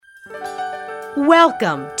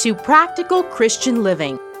Welcome to Practical Christian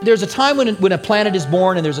Living. There's a time when a planet is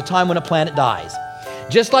born and there's a time when a planet dies.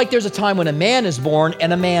 Just like there's a time when a man is born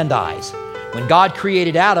and a man dies. When God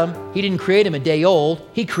created Adam, He didn't create him a day old,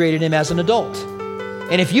 He created him as an adult.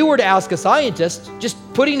 And if you were to ask a scientist, just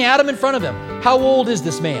putting Adam in front of him, how old is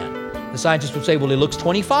this man? The scientist would say, well, he looks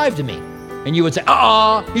 25 to me. And you would say,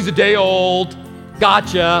 he's a day old.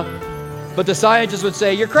 Gotcha. But the scientist would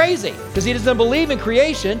say, you're crazy, because he doesn't believe in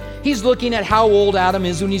creation. He's looking at how old Adam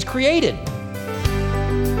is when he's created.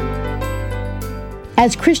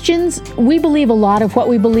 As Christians, we believe a lot of what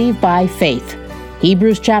we believe by faith.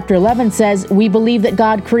 Hebrews chapter 11 says we believe that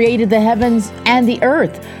God created the heavens and the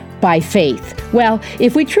earth by faith. Well,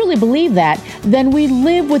 if we truly believe that, then we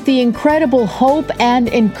live with the incredible hope and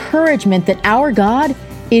encouragement that our God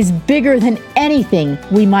is bigger than anything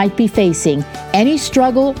we might be facing, any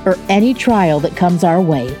struggle or any trial that comes our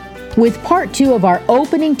way. With part 2 of our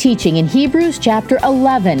opening teaching in Hebrews chapter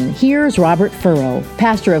 11, here's Robert Furrow,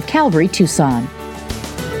 pastor of Calvary, Tucson.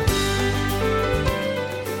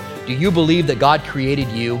 Do you believe that God created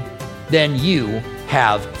you? Then you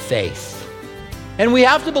have faith. And we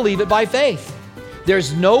have to believe it by faith.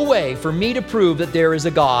 There's no way for me to prove that there is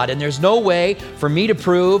a God, and there's no way for me to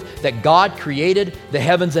prove that God created the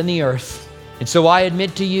heavens and the earth. And so I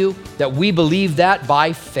admit to you that we believe that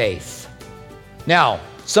by faith. Now,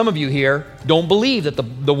 some of you here don't believe that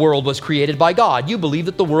the world was created by God. You believe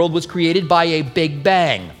that the world was created by a big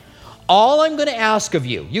bang. All I'm going to ask of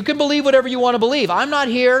you, you can believe whatever you want to believe. I'm not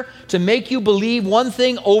here to make you believe one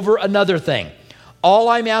thing over another thing. All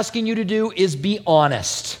I'm asking you to do is be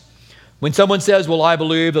honest. When someone says, well, I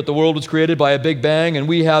believe that the world was created by a big bang and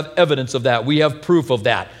we have evidence of that, we have proof of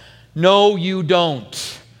that. No, you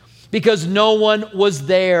don't, because no one was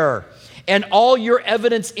there. And all your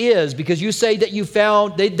evidence is because you say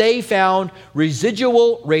that they found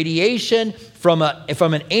residual radiation from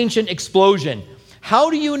an ancient explosion.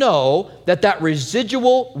 How do you know that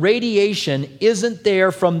residual radiation isn't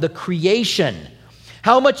there from the creation?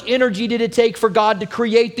 How much energy did it take for God to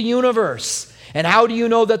create the universe? And how do you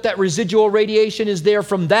know that residual radiation is there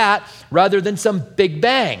from that rather than some big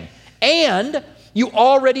bang? And you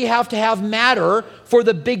already have to have matter for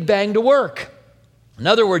the big bang to work. In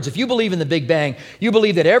other words, if you believe in the big bang, you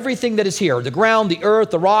believe that everything that is here, the ground, the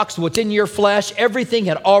earth, the rocks, what's in your flesh, everything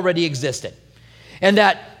had already existed. And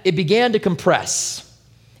that it began to compress.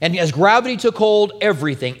 And as gravity took hold,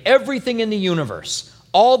 everything in the universe,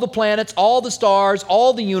 all the planets, all the stars,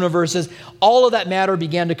 all the universes, all of that matter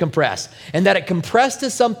began to compress. And that it compressed to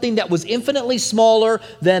something that was infinitely smaller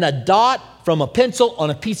than a dot from a pencil on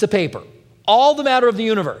a piece of paper. All the matter of the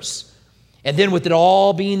universe. And then with it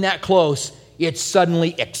all being that close, it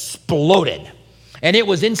suddenly exploded. And it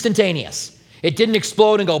was instantaneous. It didn't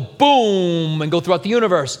explode and go boom and go throughout the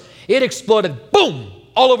universe. It exploded boom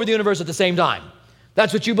all over the universe at the same time.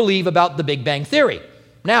 That's what you believe about the Big Bang Theory.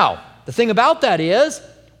 Now, the thing about that is,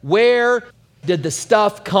 where did the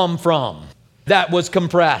stuff come from that was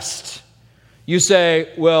compressed? You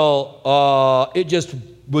say, well, it just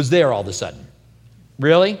was there all of a sudden.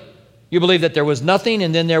 Really? You believe that there was nothing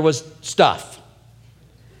and then there was stuff.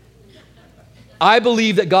 I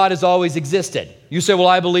believe that God has always existed. You say, well,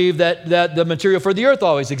 I believe that the material for the earth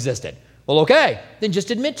always existed. Well, okay, then just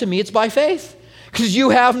admit to me it's by faith. Because you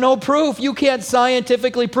have no proof. You can't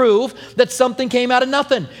scientifically prove that something came out of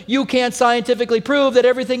nothing. You can't scientifically prove that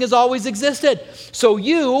everything has always existed. So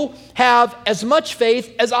you have as much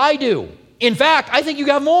faith as I do. In fact, I think you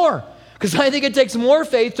have more. Because I think it takes more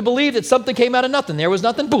faith to believe that something came out of nothing. There was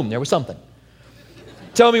nothing, boom, there was something.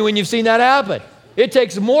 Tell me when you've seen that happen. It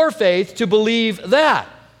takes more faith to believe that.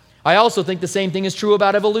 I also think the same thing is true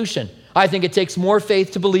about evolution. I think it takes more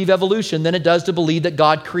faith to believe evolution than it does to believe that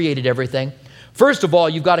God created everything. First of all,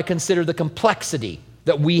 you've got to consider the complexity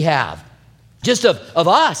that we have, just of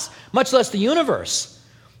us, much less the universe.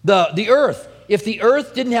 The earth, if the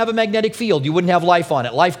earth didn't have a magnetic field, you wouldn't have life on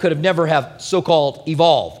it. Life could have never have so-called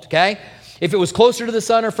evolved, okay? If it was closer to the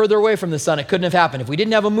sun or further away from the sun, it couldn't have happened. If we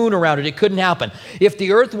didn't have a moon around it, it couldn't happen. If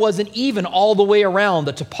the earth wasn't even all the way around,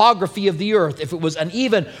 the topography of the earth, if it was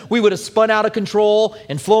uneven, we would have spun out of control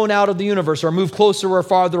and flown out of the universe or moved closer or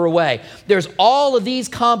farther away. There's all of these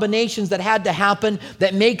combinations that had to happen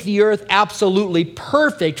that make the earth absolutely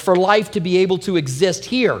perfect for life to be able to exist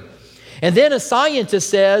here. And then a scientist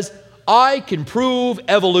says, I can prove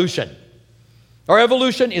evolution. Or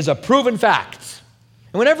evolution is a proven fact.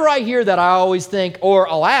 And whenever I hear that, I always think, or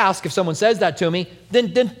I'll ask if someone says that to me,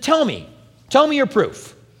 then tell me your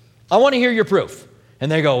proof. I want to hear your proof.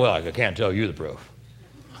 And they go, well, I can't tell you the proof.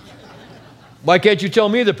 Why can't you tell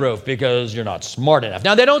me the proof? Because you're not smart enough.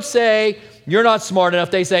 Now, they don't say You're not smart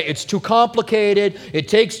enough. They say, it's too complicated. It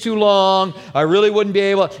takes too long. I really wouldn't be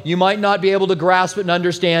able, you might not be able to grasp it and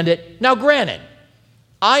understand it. Now, granted,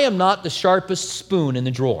 I am not the sharpest spoon in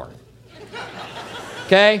the drawer.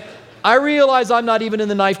 Okay? I realize I'm not even in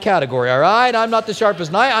the knife category, all right? I'm not the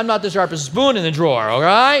sharpest knife. I'm not the sharpest spoon in the drawer, all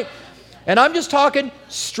right? And I'm just talking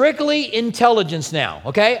strictly intelligence now,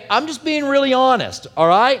 okay? I'm just being really honest, all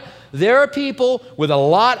right? There are people with a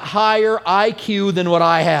lot higher IQ than what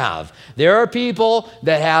I have. There are people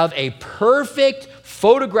that have a perfect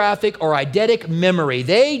photographic or eidetic memory.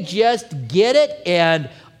 They just get it and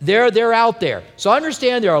they're out there. So I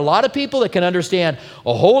understand there are a lot of people that can understand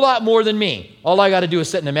a whole lot more than me. All I got to do is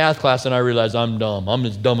sit in a math class and I realize I'm dumb. I'm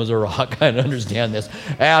as dumb as a rock. I don't understand this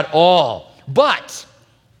at all. But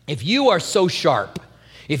if you are so sharp,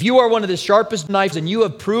 if you are one of the sharpest knives and you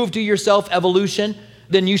have proved to yourself evolution,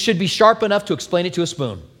 then you should be sharp enough to explain it to a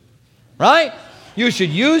spoon, right? You should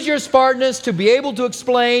use your smartness to be able to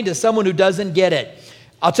explain to someone who doesn't get it.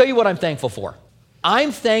 I'll tell you what I'm thankful for.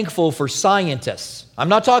 I'm thankful for scientists. I'm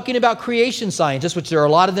not talking about creation scientists, which there are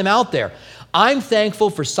a lot of them out there. I'm thankful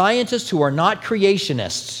for scientists who are not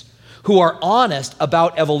creationists, who are honest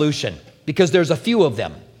about evolution, because there's a few of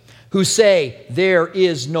them who say there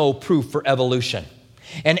is no proof for evolution.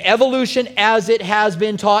 And evolution as it has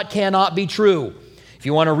been taught cannot be true. If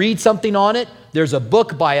you want to read something on it, there's a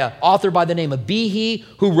book by an author by the name of Behe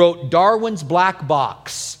who wrote Darwin's Black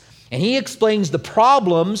Box. And he explains the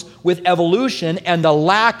problems with evolution and the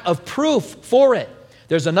lack of proof for it.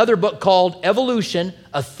 There's another book called Evolution,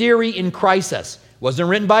 A Theory in Crisis. Wasn't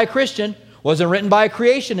written by a Christian, wasn't written by a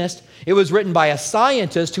creationist. It was written by a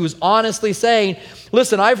scientist who was honestly saying,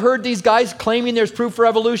 listen, I've heard these guys claiming there's proof for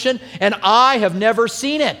evolution, and I have never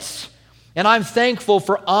seen it. And I'm thankful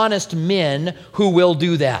for honest men who will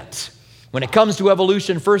do that. When it comes to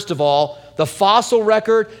evolution, first of all, the fossil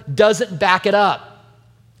record doesn't back it up.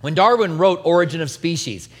 When Darwin wrote Origin of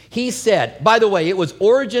Species, he said, by the way, it was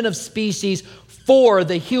Origin of Species for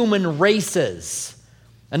the human races.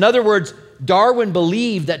 In other words, Darwin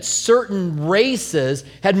believed that certain races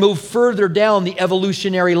had moved further down the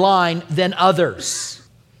evolutionary line than others.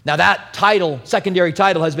 Now that title, secondary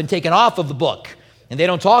title, has been taken off of the book. And they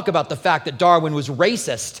don't talk about the fact that Darwin was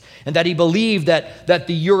racist and that he believed that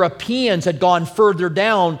the Europeans had gone further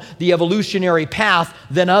down the evolutionary path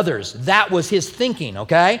than others. That was his thinking,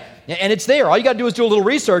 okay? And it's there. All you got to do is do a little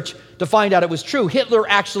research to find out it was true. Hitler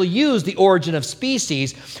actually used the Origin of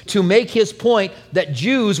Species to make his point that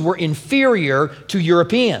Jews were inferior to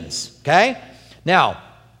Europeans, okay? Now,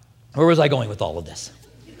 where was I going with all of this?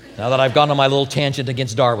 Now that I've gone on my little tangent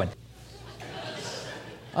against Darwin.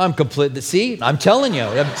 I'm complete. See, I'm telling you,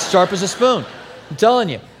 I'm sharp as a spoon. I'm telling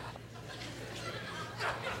you.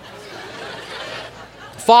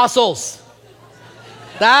 Fossils.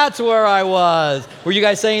 That's where I was. Were you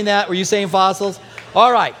guys saying that? Were you saying fossils?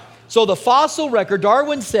 All right. So the fossil record,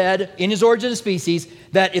 Darwin said in his Origin of Species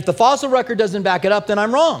that if the fossil record doesn't back it up, then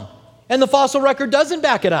I'm wrong. And the fossil record doesn't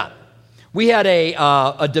back it up. We had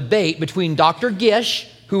a debate between Dr. Gish,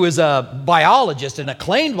 who is a biologist, an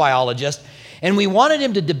acclaimed biologist, and we wanted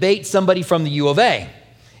him to debate somebody from the U of A.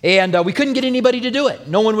 And we couldn't get anybody to do it.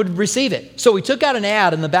 No one would receive it. So we took out an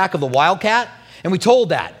ad in the back of the Wildcat, and we told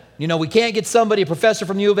that, we can't get somebody, a professor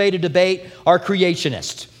from U of A, to debate our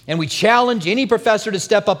creationists. And we challenged any professor to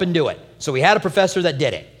step up and do it. So we had a professor that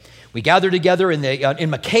did it. We gathered together in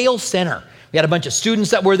McHale Center. We had a bunch of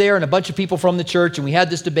students that were there and a bunch of people from the church, and we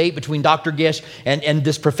had this debate between Dr. Gish and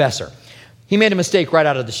this professor. He made a mistake right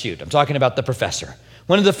out of the chute. I'm talking about the professor.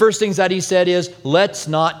 One of the first things that he said is, let's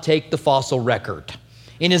not take the fossil record.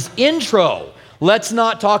 In his intro, let's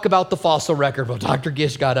not talk about the fossil record. But Dr.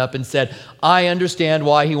 Gish got up and said, I understand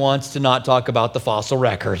why he wants to not talk about the fossil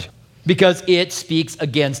record, because it speaks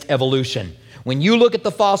against evolution. When you look at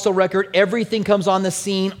the fossil record, everything comes on the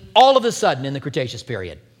scene all of a sudden in the Cretaceous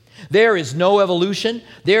period. There is no evolution.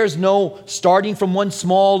 There's no starting from one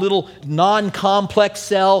small little non-complex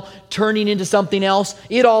cell turning into something else.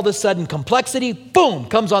 It all of a sudden, complexity, boom,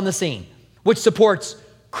 comes on the scene, which supports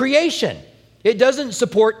creation. It doesn't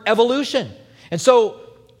support evolution. And so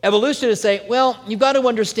evolutionists say, well, you've got to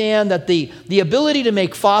understand that the ability to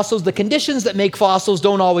make fossils, the conditions that make fossils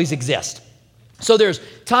don't always exist. So there's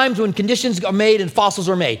times when conditions are made and fossils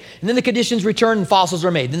are made. And then the conditions return and fossils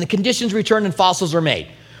are made. Then the conditions return and fossils are made,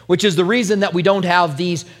 which is the reason that we don't have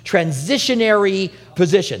these transitionary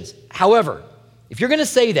positions. However, if you're going to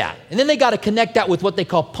say that, and then they got to connect that with what they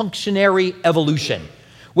call punctionary evolution,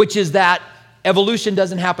 which is that evolution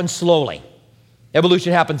doesn't happen slowly.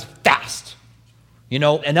 Evolution happens fast. An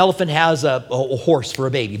elephant has a horse for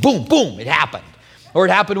a baby. Boom, boom, it happened. or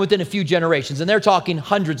it happened within a few generations. And they're talking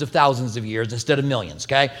hundreds of thousands of years instead of millions,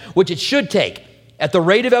 okay? Which it should take. At the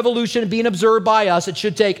rate of evolution being observed by us, it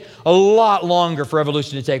should take a lot longer for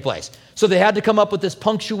evolution to take place. So they had to come up with this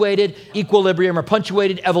punctuated equilibrium or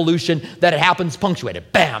punctuated evolution that it happens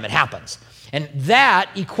punctuated. Bam, it happens. And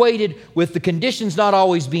that equated with the conditions not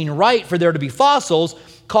always being right for there to be fossils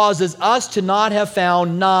causes us to not have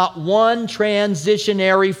found not one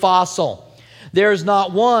transitionary fossil. There's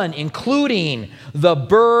not one, including the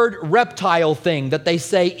bird reptile thing that they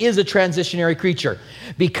say is a transitionary creature,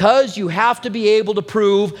 because you have to be able to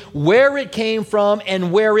prove where it came from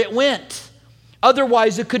and where it went.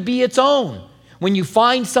 Otherwise, it could be its own. When you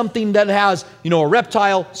find something that has, a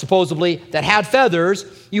reptile, supposedly, that had feathers,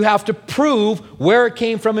 you have to prove where it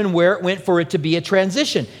came from and where it went for it to be a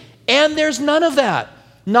transition. And there's none of that.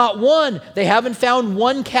 Not one. They haven't found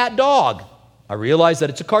one cat dog. I realize that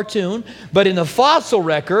it's a cartoon, but in the fossil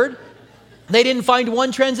record, they didn't find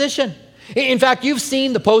one transition. In fact, you've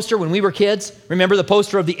seen the poster when we were kids. Remember the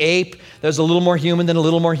poster of the ape? There's a little more human, then a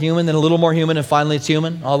little more human, then a little more human, and finally it's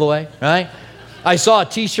human all the way, right? I saw a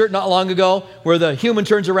t-shirt not long ago where the human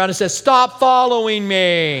turns around and says, "Stop following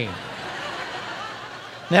me."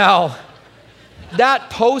 Now, that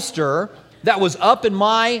poster that was up in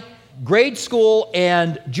my grade school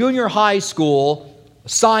and junior high school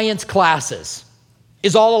science classes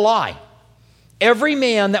is all a lie. Every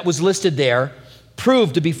man that was listed there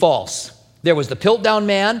proved to be false. There was the Piltdown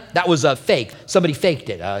man, that was a fake. Somebody faked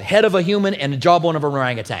it, a head of a human and a jawbone of an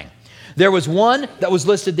orangutan. There was one that was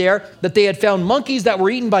listed there that they had found monkeys that were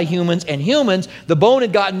eaten by humans, and humans, the bones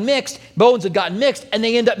had gotten mixed, and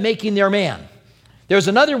they end up making their man. There's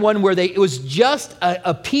another one where it was just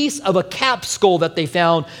a piece of a cap skull that they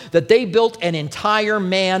found that they built an entire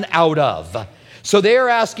man out of. So they're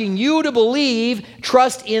asking you to believe,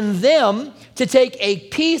 trust in them, to take a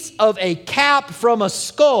piece of a cap from a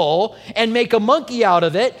skull and make a monkey out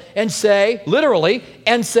of it and say, literally,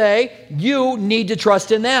 you need to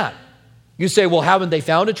trust in that. You say, well, haven't they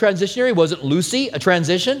found a transitionary? Wasn't Lucy a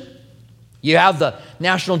transition? You have the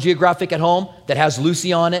National Geographic at home that has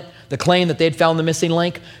Lucy on it, the claim that they'd found the missing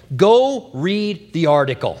link. Go read the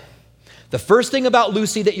article. The first thing about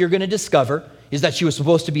Lucy that you're going to discover is that she was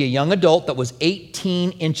supposed to be a young adult that was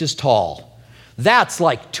 18 inches tall. That's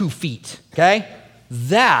like 2 feet, okay?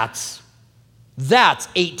 That's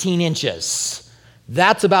 18 inches.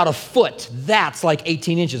 That's about a foot. That's like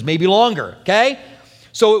 18 inches, maybe longer, okay?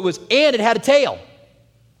 So and it had a tail.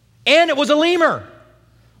 And it was a lemur.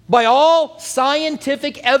 By all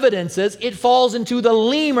scientific evidences, it falls into the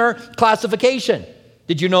lemur classification.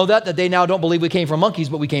 Did you know that they now don't believe we came from monkeys,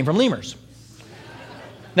 but we came from lemurs?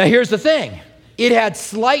 Now here's the thing. It had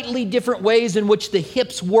slightly different ways in which the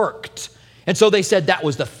hips worked. And so they said that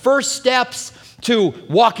was the first steps to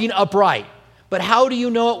walking upright. But how do you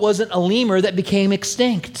know it wasn't a lemur that became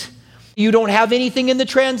extinct? You don't have anything in the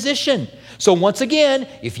transition. So once again,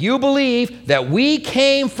 if you believe that we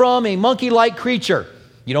came from a monkey-like creature,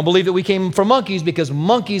 you don't believe that we came from monkeys because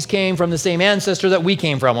monkeys came from the same ancestor that we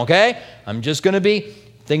came from, okay? I'm just going to be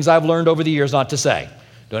things I've learned over the years not to say.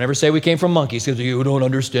 Don't ever say we came from monkeys because you don't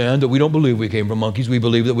understand that we don't believe we came from monkeys. We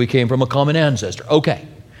believe that we came from a common ancestor. Okay.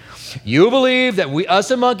 You believe that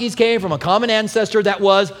us and monkeys came from a common ancestor that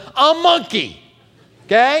was a monkey.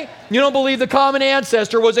 Okay? You don't believe the common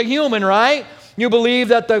ancestor was a human, right? You believe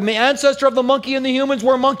that the ancestor of the monkey and the humans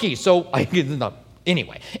were monkeys. So,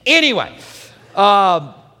 anyway.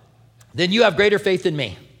 Then you have greater faith than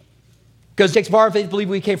me. Because it takes more faith to believe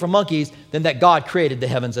we came from monkeys than that God created the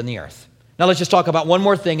heavens and the earth. Now let's just talk about one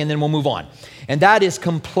more thing and then we'll move on. And that is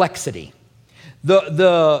complexity.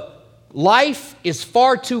 The life is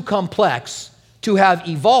far too complex to have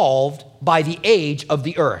evolved by the age of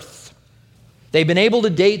the earth. They've been able to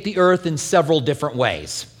date the earth in several different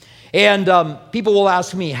ways. And people will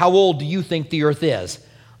ask me, how old do you think the earth is?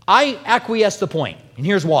 I acquiesce the point, and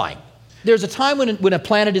here's why. There's a time when a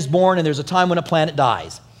planet is born and there's a time when a planet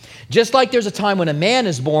dies. Just like there's a time when a man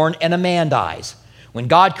is born and a man dies. When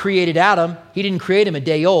God created Adam, he didn't create him a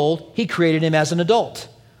day old, he created him as an adult.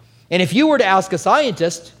 And if you were to ask a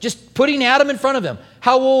scientist, just putting Adam in front of him,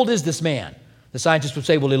 how old is this man? The scientist would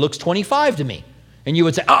say, well, he looks 25 to me. And you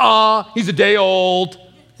would say, he's a day old,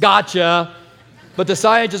 gotcha. But the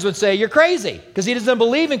scientist would say, you're crazy, because he doesn't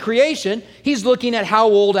believe in creation. He's looking at how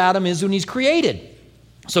old Adam is when he's created.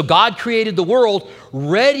 So God created the world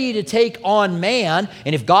ready to take on man,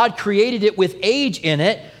 and if God created it with age in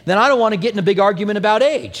it, then I don't want to get in a big argument about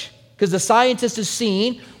age, because the scientist is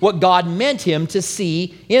seeing what God meant him to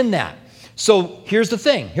see in that. So here's the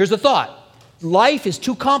thing, here's the thought. Life is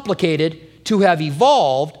too complicated to have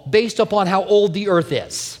evolved based upon how old the earth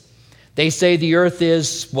is. They say the earth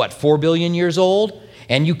is, 4 billion years old?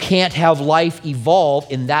 And you can't have life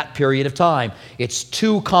evolve in that period of time. It's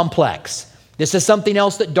too complex. This is something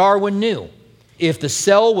else that Darwin knew. If the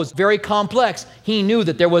cell was very complex, he knew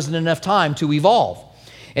that there wasn't enough time to evolve.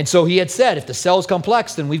 And so he had said, if the cell is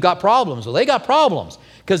complex, then we've got problems. Well, they got problems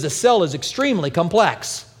because the cell is extremely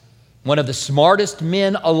complex. One of the smartest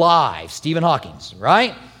men alive, Stephen Hawking,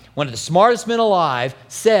 right? One of the smartest men alive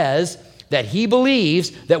says that he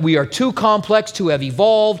believes that we are too complex to have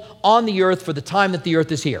evolved on the earth for the time that the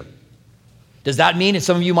earth is here. Does that mean, and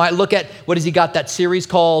some of you might look at, what has he got, that series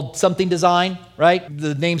called Something Design, right?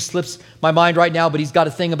 The name slips my mind right now, but he's got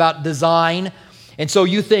a thing about design. And so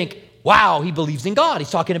you think, wow, he believes in God.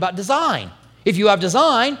 He's talking about design. If you have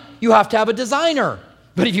design, you have to have a designer.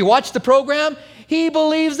 But if you watch the program, he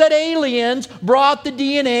believes that aliens brought the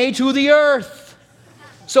DNA to the earth.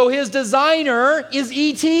 So his designer is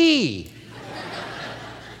E.T.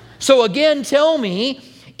 So again, tell me,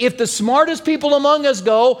 if the smartest people among us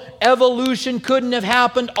go, evolution couldn't have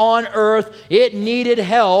happened on earth, it needed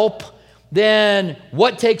help, then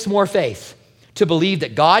what takes more faith? To believe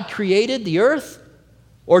that God created the earth,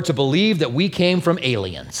 or to believe that we came from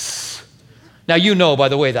aliens? Now, you know, by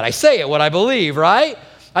the way that I say it, what I believe, right?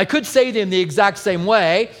 I could say them the exact same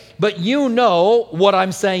way, but you know what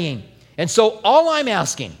I'm saying. And so all I'm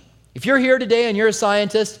asking, if you're here today and you're a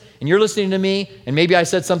scientist and you're listening to me, and maybe I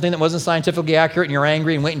said something that wasn't scientifically accurate and you're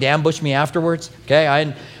angry and waiting to ambush me afterwards, okay,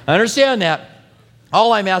 I understand that.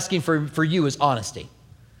 All I'm asking for you is honesty.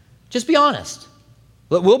 Just be honest.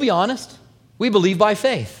 We'll be honest. We believe by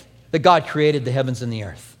faith that God created the heavens and the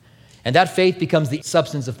earth. And that faith becomes the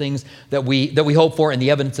substance of things that we hope for and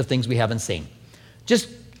the evidence of things we haven't seen. Just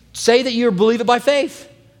say that you believe it by faith.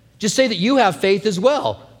 Just say that you have faith as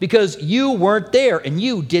well, because you weren't there and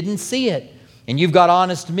you didn't see it. And you've got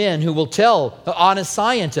honest men who will tell, honest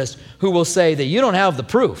scientists who will say that you don't have the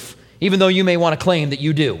proof, even though you may want to claim that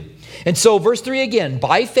you do. And so verse 3 again,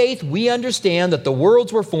 by faith we understand that the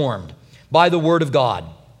worlds were formed by the word of God,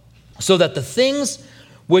 so that the things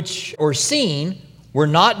which are seen were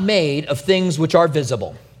not made of things which are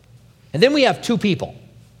visible. And then we have two people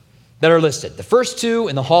that are listed, the first two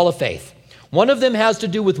in the hall of faith. One of them has to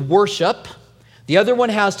do with worship. The other one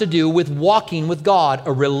has to do with walking with God,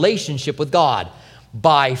 a relationship with God.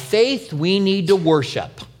 By faith, we need to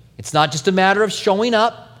worship. It's not just a matter of showing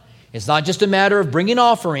up. It's not just a matter of bringing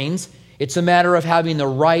offerings. It's a matter of having the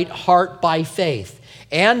right heart by faith.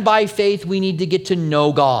 And by faith, we need to get to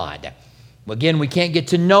know God. Again, we can't get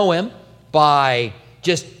to know him by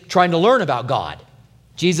just trying to learn about God.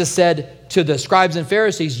 Jesus said to the scribes and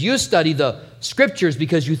Pharisees, you study the scriptures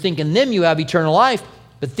because you think in them you have eternal life,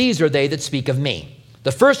 but these are they that speak of me.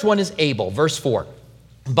 The first one is Abel, verse 4.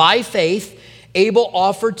 By faith, Abel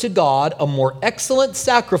offered to God a more excellent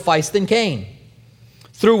sacrifice than Cain,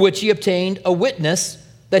 through which he obtained a witness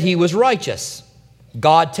that he was righteous,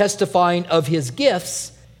 God testifying of his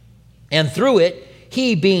gifts, and through it,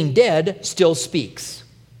 he being dead still speaks.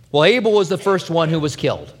 Well, Abel was the first one who was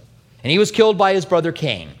killed, and he was killed by his brother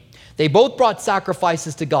Cain. They both brought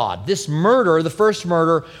sacrifices to God. This murder, the first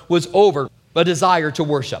murder, was over a desire to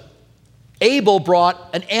worship. Abel brought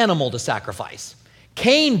an animal to sacrifice.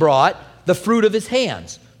 Cain brought the fruit of his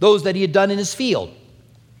hands, those that he had done in his field,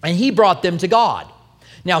 and he brought them to God.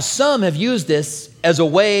 Now, some have used this as a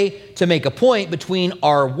way to make a point between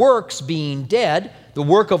our works being dead, the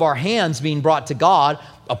work of our hands being brought to God,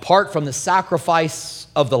 apart from the sacrifice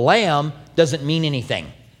of the lamb, doesn't mean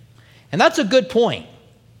anything. And that's a good point.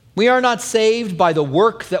 We are not saved by the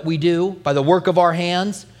work that we do, by the work of our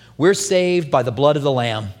hands. We're saved by the blood of the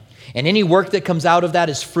Lamb. And any work that comes out of that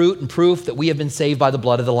is fruit and proof that we have been saved by the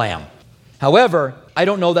blood of the Lamb. However, I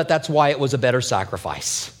don't know that that's why it was a better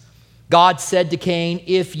sacrifice. God said to Cain,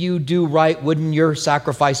 if you do right, wouldn't your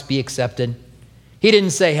sacrifice be accepted? He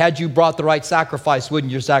didn't say, had you brought the right sacrifice,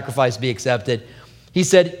 wouldn't your sacrifice be accepted? He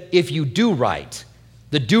said, if you do right.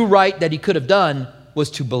 The do right that he could have done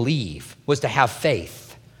was to believe, was to have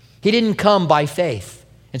faith. He didn't come by faith.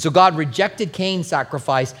 And so God rejected Cain's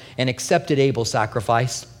sacrifice and accepted Abel's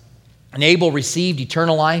sacrifice. And Abel received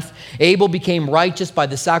eternal life. Abel became righteous by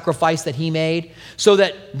the sacrifice that he made. So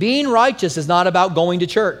that being righteous is not about going to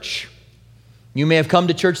church. You may have come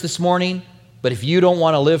to church this morning, but if you don't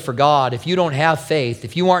want to live for God, if you don't have faith,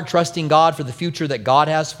 if you aren't trusting God for the future that God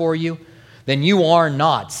has for you, then you are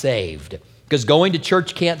not saved. Because going to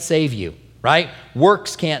church can't save you, right?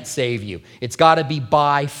 Works can't save you. It's got to be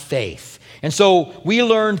by faith. And so we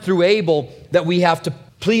learned through Abel that we have to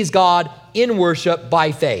please God in worship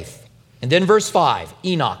by faith. And then verse 5,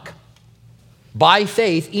 Enoch. By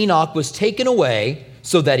faith, Enoch was taken away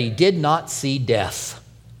so that he did not see death.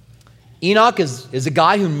 Enoch is a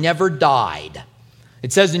guy who never died.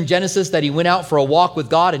 It says in Genesis that he went out for a walk with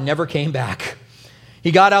God and never came back.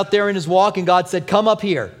 He got out there in his walk and God said, come up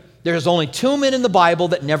here. There's only 2 men in the Bible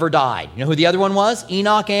that never died. You know who the other one was?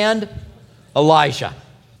 Enoch and Elijah.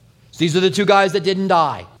 So these are the 2 guys that didn't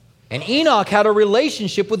die. And Enoch had a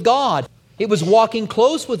relationship with God. It was walking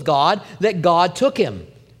close with God that God took him.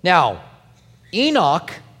 Now,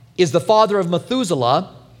 Enoch is the father of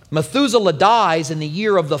Methuselah. Methuselah dies in the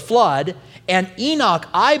year of the flood, and Enoch,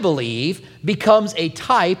 I believe, becomes a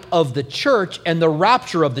type of the church and the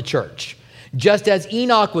rapture of the church. Just as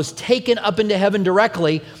Enoch was taken up into heaven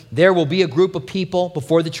directly, there will be a group of people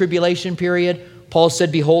before the tribulation period. Paul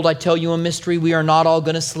said, behold, I tell you a mystery. We are not all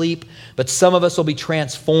going to sleep, but some of us will be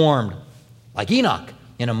transformed like Enoch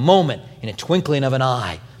in a moment, in a twinkling of an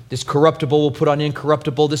eye. This corruptible will put on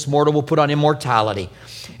incorruptible. This mortal will put on immortality.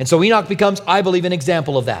 And so Enoch becomes, I believe, an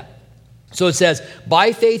example of that. So it says,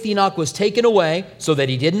 by faith Enoch was taken away so that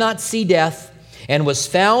he did not see death, and was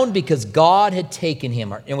found because God had taken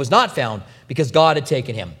him, and was not found because God had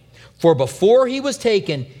taken him. For before he was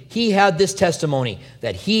taken, he had this testimony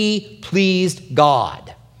that he pleased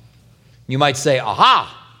God. You might say,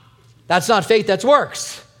 aha, that's not faith, that's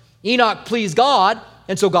works. Enoch pleased God,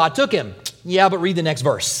 and so God took him. Yeah, but read the next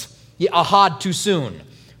verse. Aha, too soon.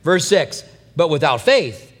 Verse 6, but without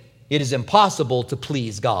faith, it is impossible to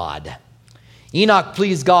please God. Enoch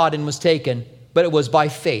pleased God and was taken, but it was by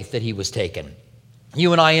faith that he was taken.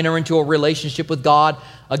 You and I enter into a relationship with God,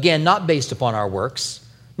 again, not based upon our works,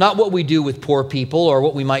 not what we do with poor people or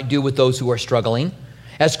what we might do with those who are struggling.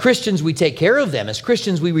 As Christians, we take care of them. As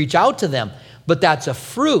Christians, we reach out to them, but that's a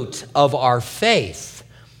fruit of our faith.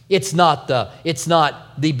 It's not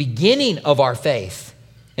the beginning of our faith.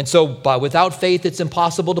 And so without faith, it's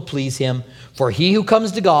impossible to please him. For he who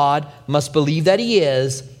comes to God must believe that he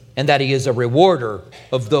is, and that he is a rewarder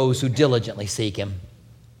of those who diligently seek him.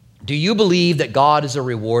 Do you believe that God is a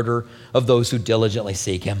rewarder of those who diligently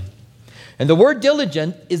seek him? And the word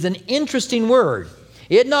diligent is an interesting word.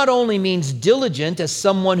 It not only means diligent as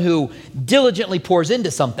someone who diligently pours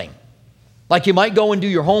into something. Like you might go and do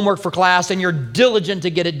your homework for class and you're diligent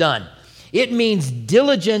to get it done. It means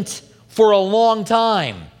diligent for a long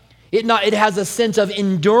time. It has a sense of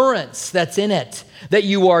endurance that's in it, that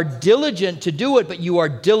you are diligent to do it, but you are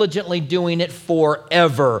diligently doing it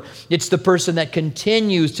forever. It's the person that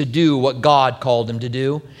continues to do what God called him to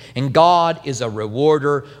do, and God is a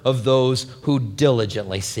rewarder of those who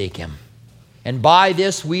diligently seek him. And by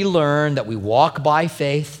this we learn that we walk by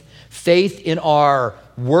faith, faith in our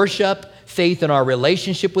worship, faith in our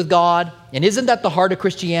relationship with God. And isn't that the heart of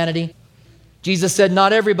Christianity? Jesus said,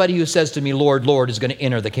 not everybody who says to me, Lord, Lord, is going to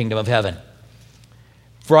enter the kingdom of heaven.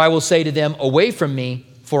 For I will say to them, away from me,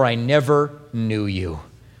 for I never knew you.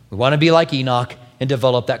 We want to be like Enoch and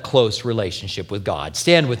develop that close relationship with God.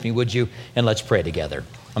 Stand with me, would you? And let's pray together.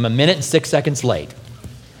 I'm 1 minute and 6 seconds late.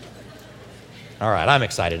 All right, I'm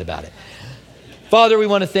excited about it. Father, we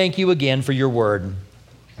want to thank you again for your word.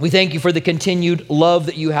 We thank you for the continued love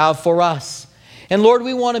that you have for us. And Lord,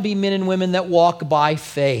 we want to be men and women that walk by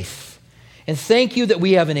faith. And thank you that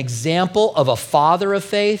we have an example of a father of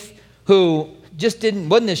faith who just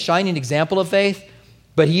wasn't this shining example of faith,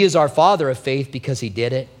 but he is our father of faith because he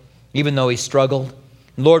did it, even though he struggled.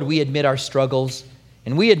 And Lord, we admit our struggles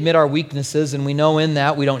and we admit our weaknesses, and we know in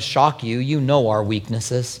that we don't shock you. You know our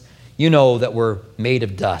weaknesses. You know that we're made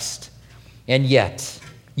of dust, and yet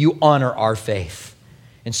you honor our faith.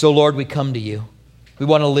 And so, Lord, we come to you. We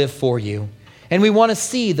want to live for you, and we want to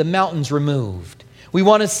see the mountains removed. We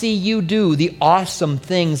want to see you do the awesome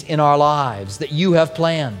things in our lives that you have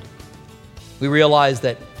planned. We realize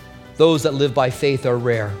that those that live by faith are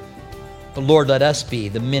rare. But Lord, let us be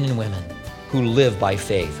the men and women who live by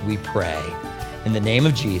faith, we pray. In the name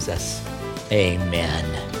of Jesus, amen.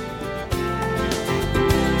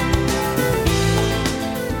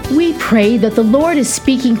 We pray that the Lord is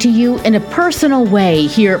speaking to you in a personal way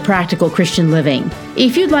here at Practical Christian Living.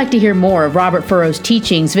 If you'd like to hear more of Robert Furrow's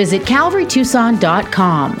teachings, visit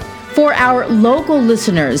CalvaryTucson.com. For our local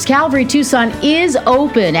listeners, Calvary Tucson is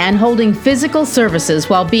open and holding physical services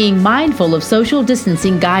while being mindful of social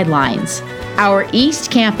distancing guidelines. Our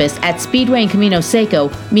East Campus at Speedway and Camino Seco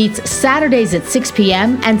meets Saturdays at 6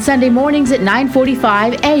 p.m. and Sunday mornings at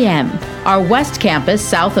 9:45 a.m. Our West Campus,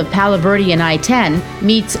 south of Palo Verde and I-10,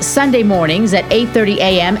 meets Sunday mornings at 8:30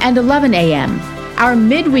 a.m. and 11 a.m. Our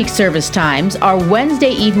midweek service times are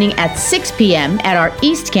Wednesday evening at 6 p.m. at our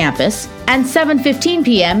East Campus and 7:15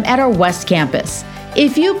 p.m. at our West Campus.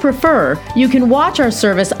 If you prefer, you can watch our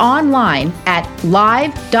service online at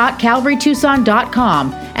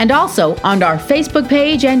live.calvarytucson.com and also on our Facebook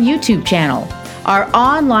page and YouTube channel. Our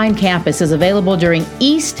online campus is available during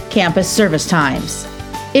East Campus service times.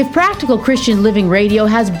 If Practical Christian Living Radio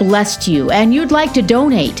has blessed you and you'd like to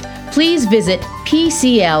donate, please visit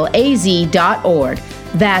PCLAZ.org.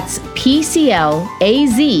 That's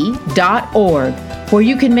PCLAZ.org, where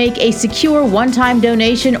you can make a secure one-time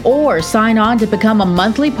donation or sign on to become a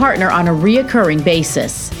monthly partner on a reoccurring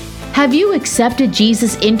basis. Have you accepted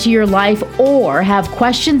Jesus into your life or have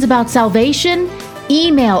questions about salvation?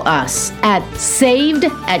 Email us at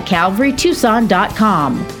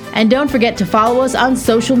saved@calvarytucson.com. And don't forget to follow us on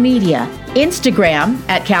social media, Instagram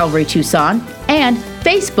at Calvary Tucson and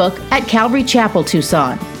Facebook at Calvary Chapel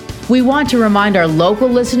Tucson. We want to remind our local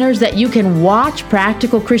listeners that you can watch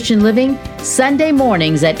Practical Christian Living Sunday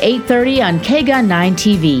mornings at 8:30 on KGUN 9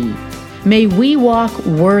 TV. May we walk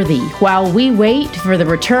worthy while we wait for the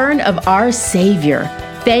return of our Savior.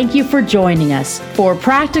 Thank you for joining us for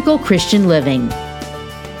Practical Christian Living.